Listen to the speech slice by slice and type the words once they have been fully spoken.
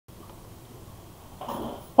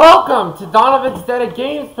Welcome to Donovan's Dead of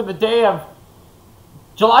Games for the day of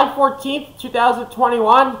July 14th,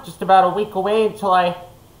 2021. Just about a week away until I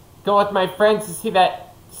go with my friends to see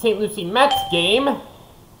that St. Lucie Mets game.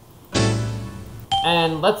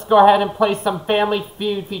 And let's go ahead and play some Family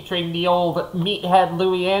Feud featuring the old meathead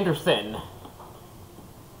Louis Anderson.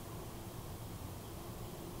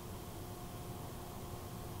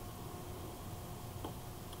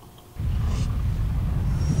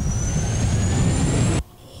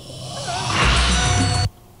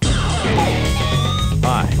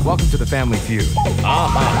 Welcome to the Family Feud.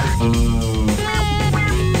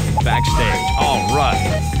 Backstage. All right.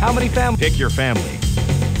 How many families? Pick your family.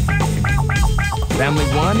 Family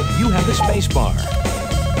 1, you have the space bar.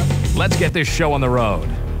 Let's get this show on the road.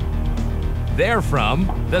 They're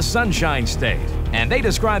from the Sunshine State, and they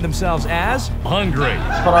describe themselves as hungry.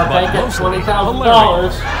 Put our bank at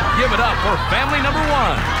 $20,000. Give it up for family number 1.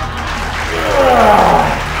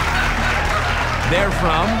 They're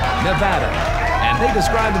from Nevada. They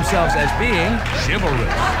describe themselves as being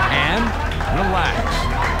chivalrous and relaxed.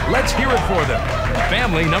 Let's hear it for them.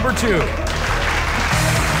 Family number 2.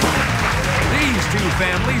 These two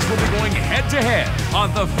families will be going head-to-head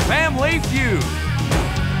on the Family Feud.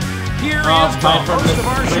 Here is the host of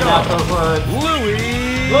our show,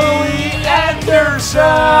 Louis Anderson!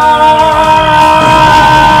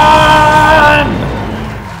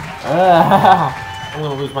 I'm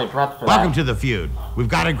going to lose my breath for that. Welcome to the feud. We've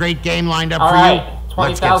got a great game lined up for you. All right,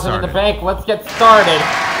 20,000 in the bank. Let's get started.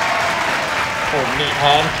 Old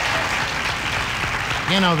meathead.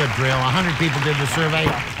 You know the drill. 100 people did the survey.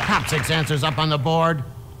 Top 6 answers up on the board.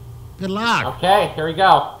 Good luck. Okay, here we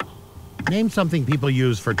go. Name something people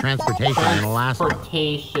use for transportation in Alaska.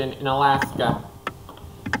 Transportation in Alaska.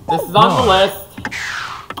 This is on the list.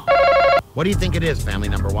 What do you think it is, family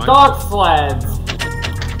number 1? Dog sleds.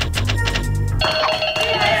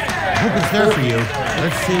 I hope it's there for you.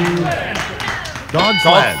 Let's see. Dog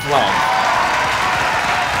sled.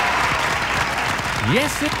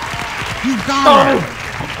 Yes, you got it.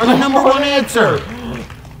 The number 1 answer.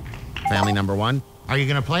 Family number 1. Are you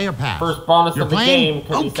going to play or pass? First bonus You're of the playing?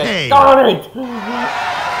 game. Okay. Got it. Another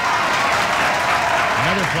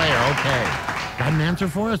player. Okay. Got an answer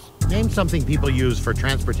for us? Name something people use for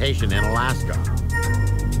transportation in Alaska.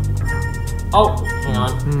 Oh, hang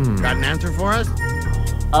on. Got an answer for us?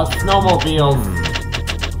 Snowmobiles.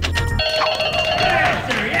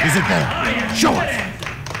 Is it there? Show us.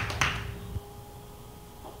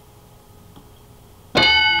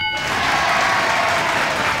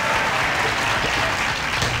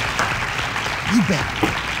 You bet.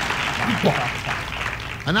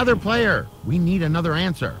 Another player. We need another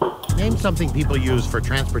answer. Name something people use for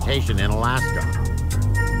transportation in Alaska.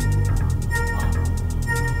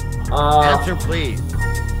 Answer, please.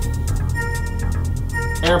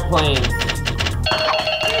 Airplane.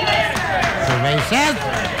 Survey says.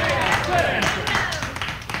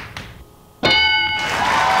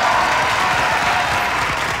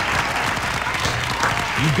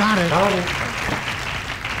 You got it.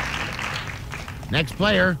 Next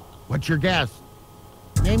player. What's your guess?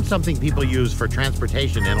 Name something people use for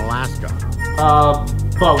transportation in Alaska.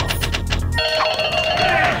 Boat. Is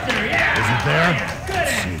it there?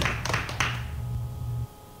 Let's see.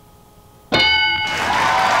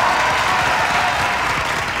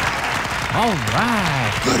 all right.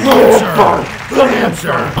 Good answer. Good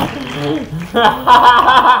answer.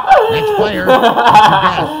 Next player.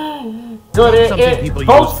 Good something people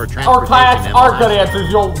use for transportation. Or class are good answers,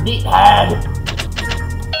 you old meathead.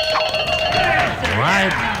 All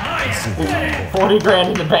right. 40 grand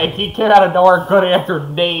in the bank. He came out of nowhere. Good answer,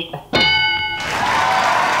 Nate.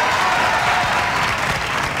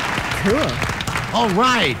 Cool. All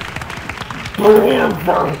right. Good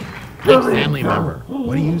answer. Next family member.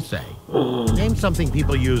 What do you say? Name something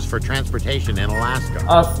people use for transportation in Alaska.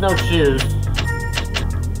 Snowshoes.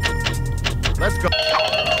 Let's go.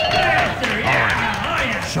 All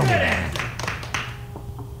right. Show me that.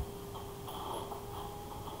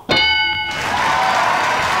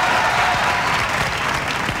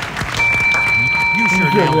 You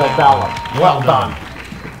sure Give me a dollar. Well done.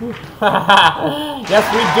 Yes,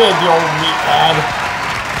 we did, you old meathead.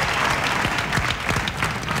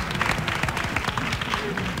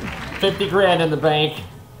 $50 grand in the bank.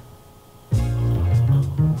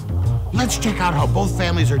 Let's check out how both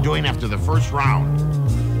families are doing after the first round.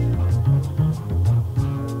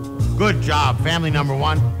 Good job, family number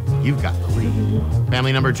 1. You've got the lead.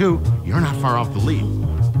 Family number 2, you're not far off the lead.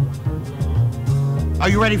 Are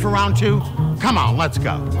you ready for round 2? Come on, let's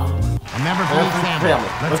go. A member for each family.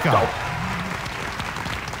 Let's go.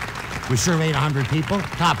 We surveyed 100 people.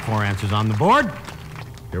 Top 4 answers on the board.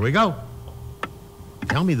 Here we go.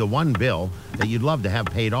 Tell me the one bill that you'd love to have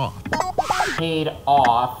paid off. Paid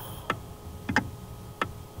off.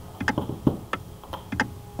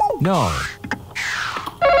 No.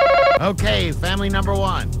 Okay, family number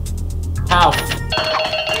one. House.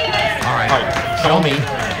 All right, show me.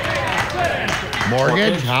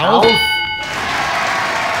 Mortgage, house.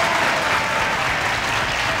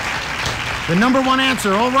 The number one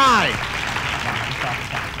answer, all right.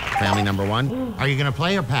 Family number one, are you gonna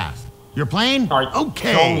play or pass? You're playing? All right,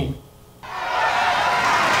 okay. show me.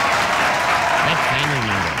 Next family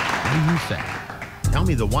member, what do you say? Tell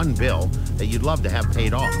me the one bill that you'd love to have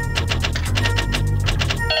paid off.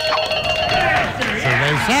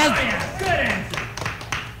 Survey says.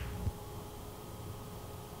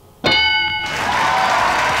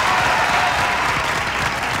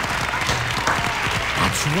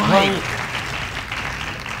 That's right.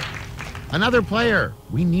 Another player.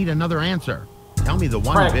 We need another answer. Tell me the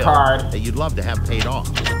one Credit bill card. that you'd love to have paid off.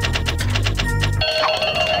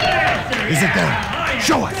 Is it there?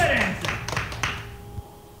 Show us.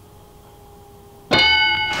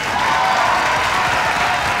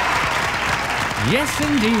 Yes,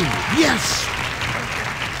 indeed. Yes!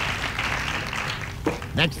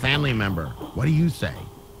 Next family member, what do you say?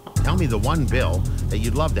 Tell me the one bill that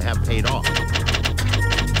you'd love to have paid off.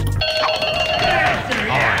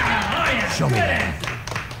 All right, show me that.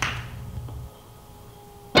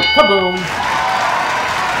 Kaboom.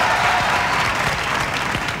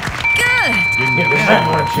 Good. Didn't We get had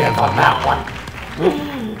more chance on that one.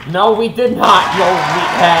 No, we did not, you old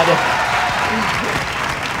meathead.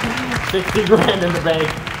 60 grand in the bank.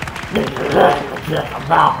 We had more chance on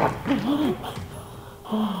that one.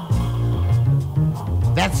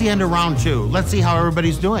 That's the end of round two. Let's see how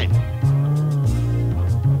everybody's doing.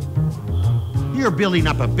 You're building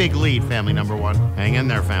up a big lead, family number one. Hang in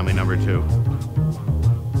there, family number two.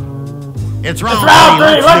 It's round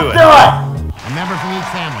three. Let's do it. A member from each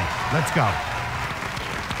family. Let's go.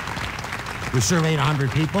 We surveyed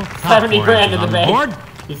 100 people. 70 grand in the on bank. board.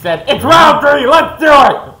 He said, it's round three, let's do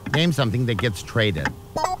it! Name something that gets traded.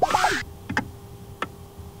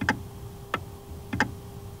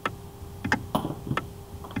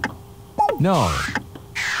 No.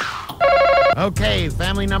 Okay,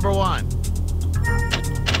 family number one.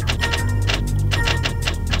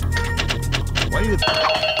 What do you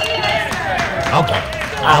Okay.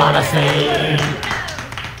 I wanna say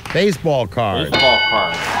Baseball card. baseball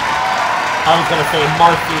cards. I was gonna say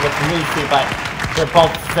Marcy with Lucy, but they're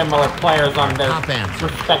both similar players on their Top answer.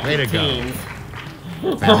 Way to respective go. teams.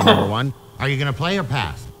 Family number one. Are you gonna play or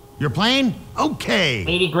pass? You're playing? Okay.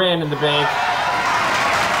 80 grand in the bank.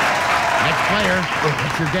 Next player.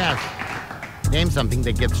 What's your guess? Name something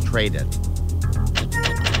that gets traded. Is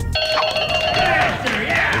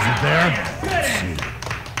it there? Let's see.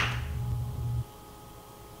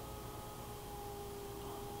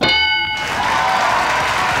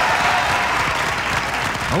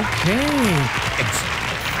 Okay. Excellent.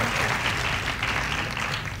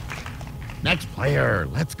 Next player.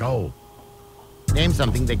 Let's go. Name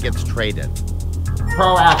something that gets traded.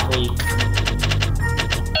 Pro athlete.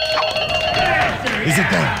 Is it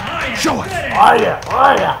there? Show us. Oh yeah,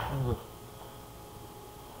 oh yeah.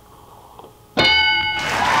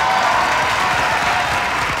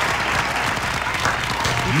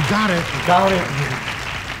 You got it. Got it.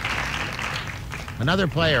 Another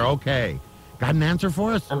player. Okay. Got an answer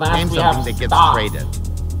for us? And last Name we something have that gets stop. traded.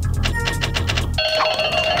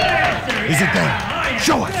 Is it there?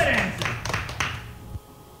 Show us.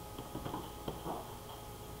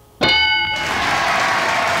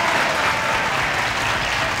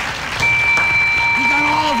 You got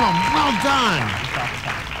all of them. Well done.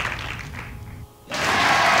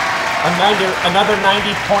 Another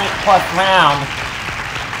 90-point plus round.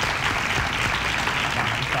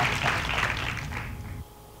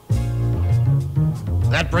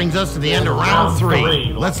 That brings us to the end of round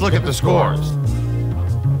three. Let's look at the scores.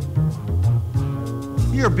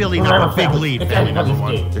 You're building up a big lead, family number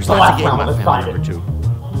one. There's lots of game left, family number two.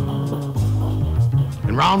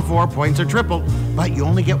 In round four, points are triple, but you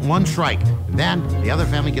only get one strike. And then the other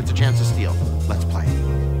family gets a chance to steal. Let's play.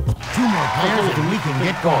 2 more players and we can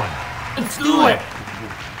get going. Let's do it.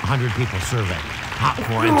 100 people surveyed. Top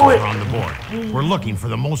 4 answers are on the board. We're looking for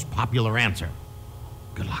the most popular answer.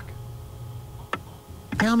 Good luck.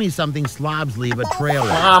 Tell me something slobs leave a trail of.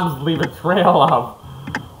 Slobs leave a trail of.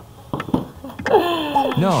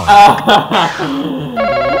 No.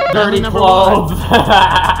 Dirty clothes. All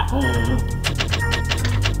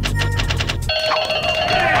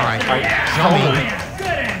right, show me.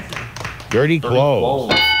 Dirty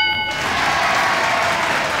clothes.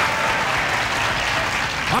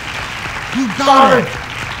 You got it!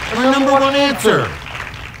 My number one answer!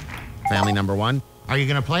 Family number one, are you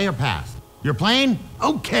gonna play or pass? You're playing?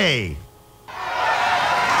 Okay!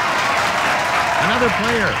 Another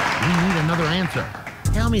player. We need another answer.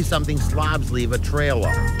 Tell me something slobs leave a trail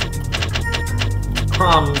of.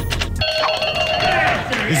 Crumbs.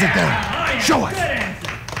 Is it there? Show us!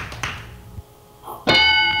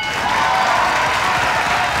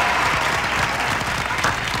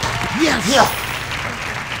 Yes! Yeah.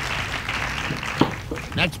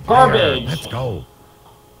 Next player. Garbage. Let's go.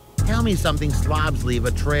 Tell me something slobs leave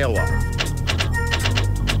a trail of. All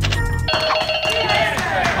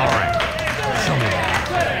right. Show me that.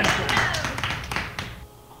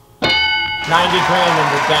 90 grand in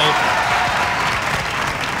the bank.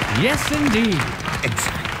 Yes, indeed.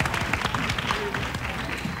 Exactly.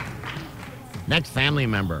 Next family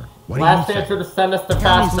member. What Last do you answer say? to send us the Tell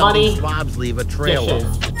me fast something money. slobs leave a trail Dishes. of.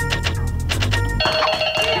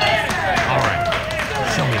 All right.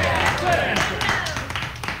 Show me that.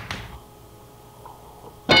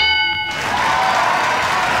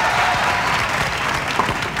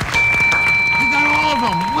 You got all of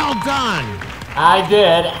them. Well done. I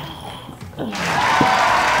did.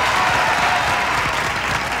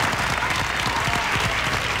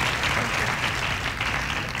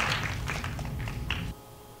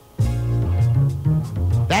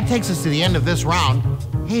 That takes us to the end of this round.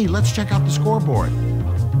 Hey, let's check out the scoreboard.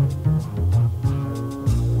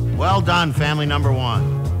 Well done, family number one.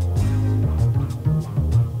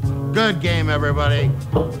 Good game, everybody.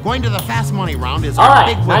 Going to the fast money round is All our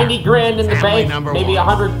right, big winner. 90 grand in the Family bank, number maybe one.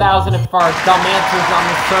 100,000 if our dumb answers on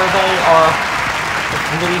the survey, or if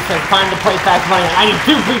somebody says time to play fast money. I need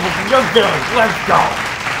 2 people from your village. Let's go.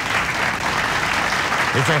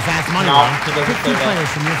 It's our fast money No, round. he doesn't Pick say 2 that. players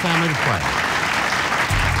from your family to play.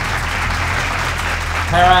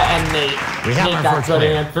 Tara and Nate. We have Nate our got first good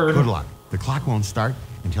player. answered. Good luck. The clock won't start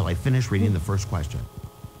until I finish reading the first question.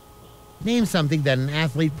 Name something that an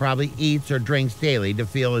athlete probably eats or drinks daily to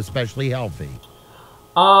feel especially healthy.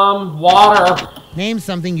 Water. Name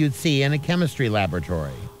something you'd see in a chemistry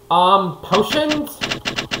laboratory. Potions?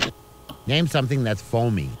 Name something that's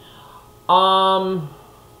foamy.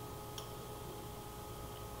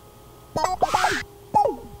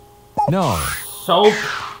 No. Soap?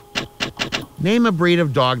 Name a breed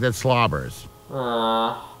of dog that slobbers.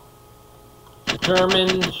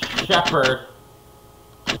 German Shepherd.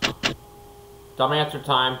 Dumb answer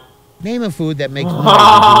time. Name a food that makes noise when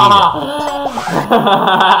you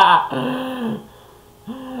eat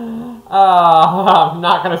I'm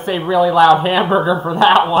not going to say really loud hamburger for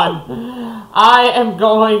that one. I am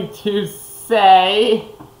going to say...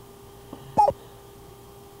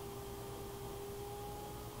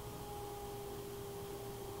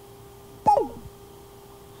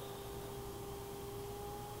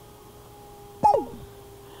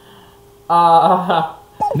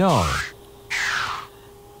 No.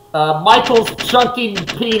 Michael's chunking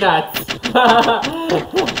peanuts. Let's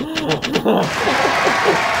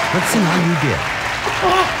see how you did.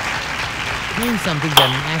 Name something that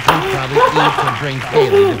an athlete probably eats or drinks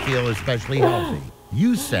daily to feel especially healthy.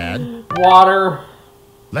 You said... Water.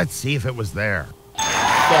 Let's see if it was there.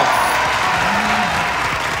 Yes.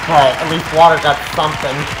 Right, at least water got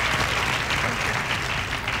something.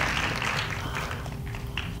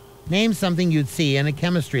 Name something you'd see in a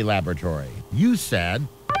chemistry laboratory. You said...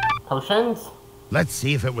 Potions? Let's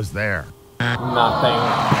see if it was there. Nothing.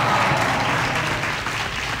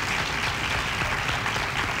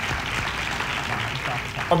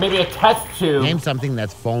 Or maybe a test tube. Name something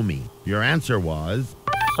that's foamy. Your answer was...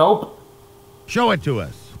 Soap? Show it to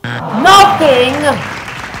us. Nothing!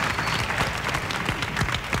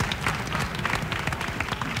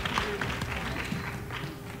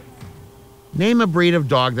 Name a breed of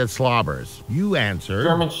dog that slobbers. You answered...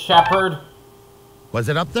 German Shepherd? Was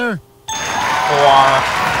it up there? Or...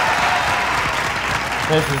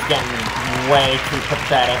 This is getting way too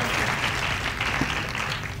pathetic.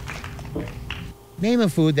 Name a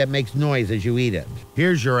food that makes noise as you eat it.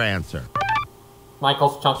 Here's your answer.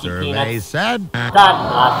 Michael's chunky Survey peanuts. said... Got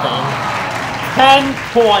nothing. 10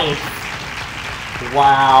 points.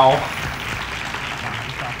 Wow.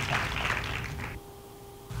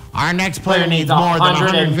 Our next player needs more than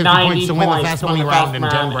 150 points to win the fast money round and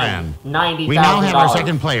 10 grand. We now have our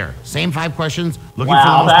second player. Same 5 questions, looking for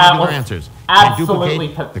the most popular answers. Absolutely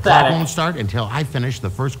duplicate. The pathetic. clock won't start until I finish the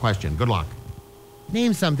first question. Good luck.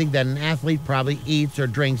 Name something that an athlete probably eats or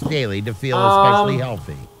drinks daily to feel especially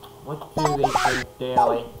healthy. What do they drink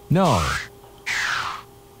daily? No.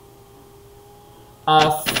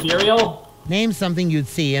 Cereal? Name something you'd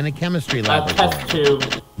see in a chemistry A laboratory. test tube.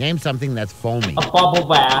 Name something that's foamy. A bubble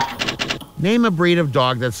bath. Name a breed of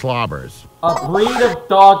dog that slobbers. A breed of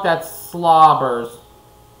dog that slobbers.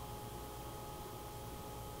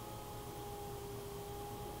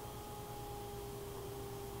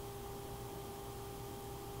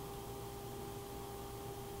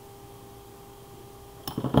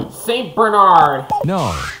 Saint Bernard.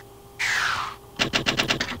 No.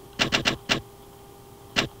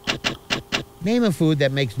 Name a food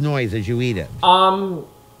that makes noise as you eat it.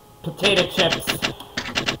 Potato chips.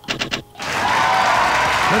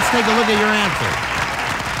 Let's take a look at your answer.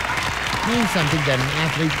 Name something that an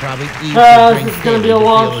athlete probably eats or This drinks is gonna be a daily to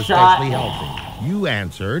long feel shot. especially healthy. You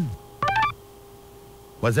answered.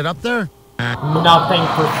 Was it up there? Nothing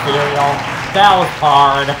for cereal. That was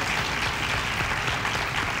hard.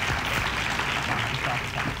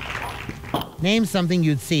 Name something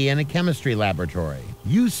you'd see in a chemistry laboratory.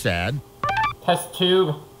 You said. Test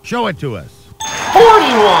tube. Show it to us.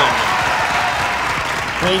 41!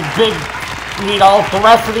 We need all the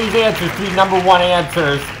rest of these answers to be #1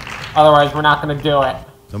 answers. Otherwise, we're not going to do it.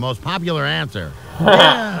 The most popular answer.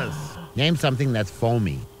 Yes! Name something that's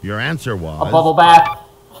foamy. Your answer was... A bubble bath.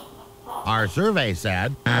 Our survey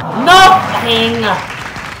said... Nothing!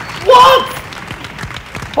 What?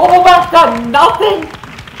 Bubble bath got nothing?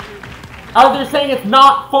 Oh, they're saying it's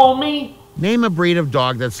not foamy? Name a breed of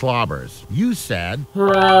dog that slobbers. You said...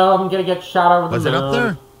 I'm gonna get shot over the Was moon. it up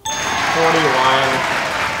there? 41.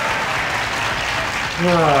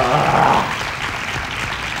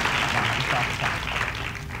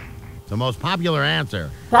 The most popular answer.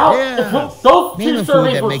 Those Name two a food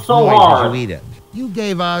surveys that were makes so noise hard. as you eat it. You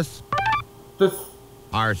gave us... This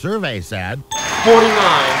Our survey said... 49.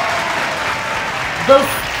 Those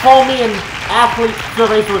foamy and athlete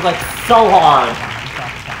surveys were like so hard.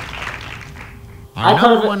 Our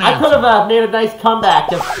number one I answer. could have made a nice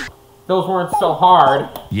comeback if those weren't so hard.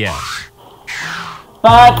 Yes.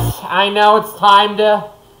 But I know it's time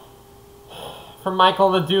for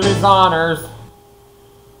Michael to do his honors.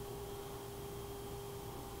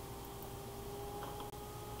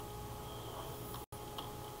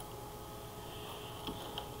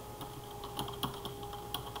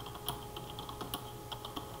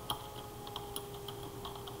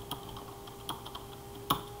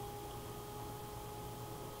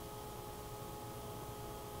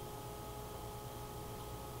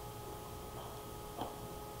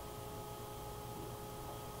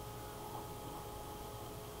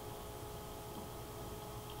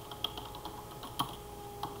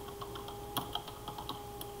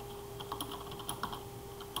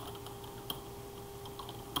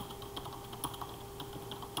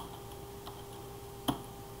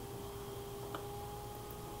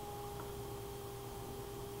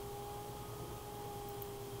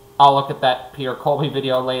 I'll look at that Peter Colby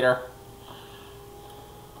video later.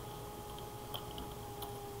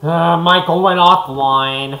 Michael went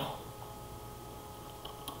offline.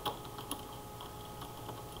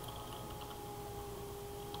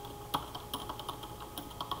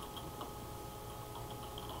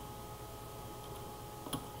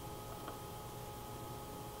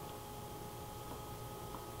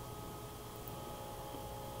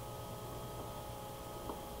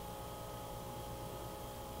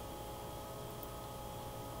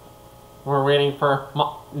 We're waiting for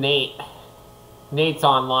Nate. Nate's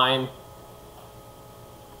online.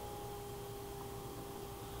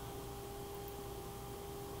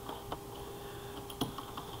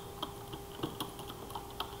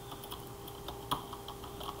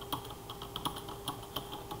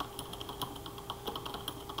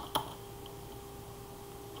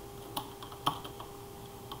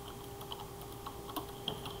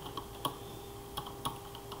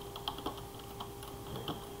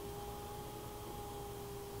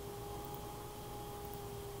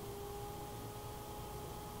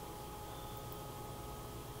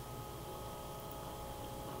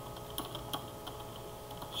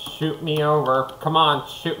 Shoot me over. Come on,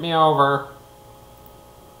 shoot me over.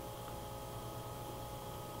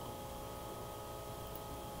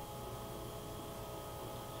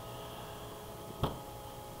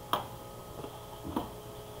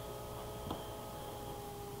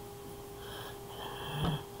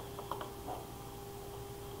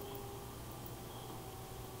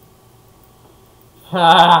 Do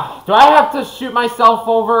I have to shoot myself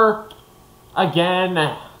over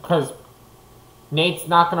again? Because Nate's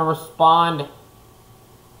not going to respond.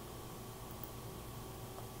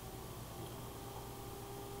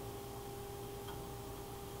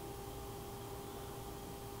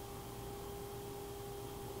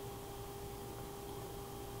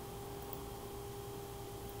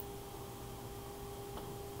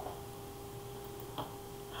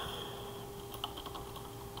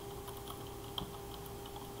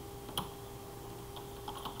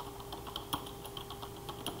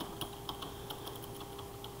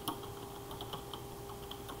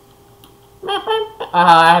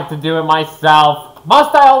 I have to do it myself.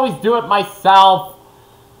 Must I always do it myself?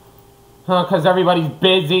 Because everybody's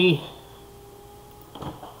busy.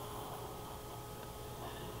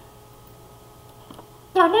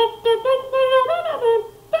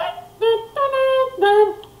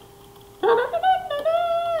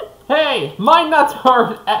 Hey,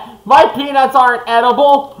 my peanuts aren't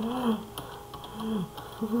edible.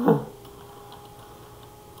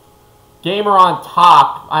 Gamer on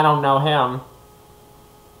top. I don't know him.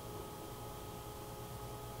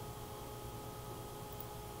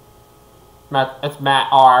 It's Matt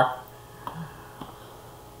R.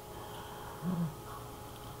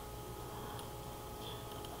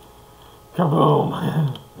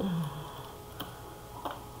 Kaboom.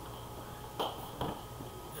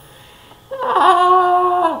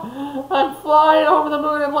 I'm flying over the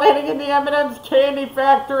moon and landing in the M&M's candy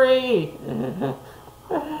factory.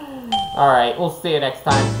 Alright, we'll see you next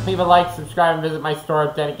time. Leave a like, subscribe, and visit my store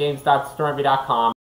at dennettgames.stormy.com.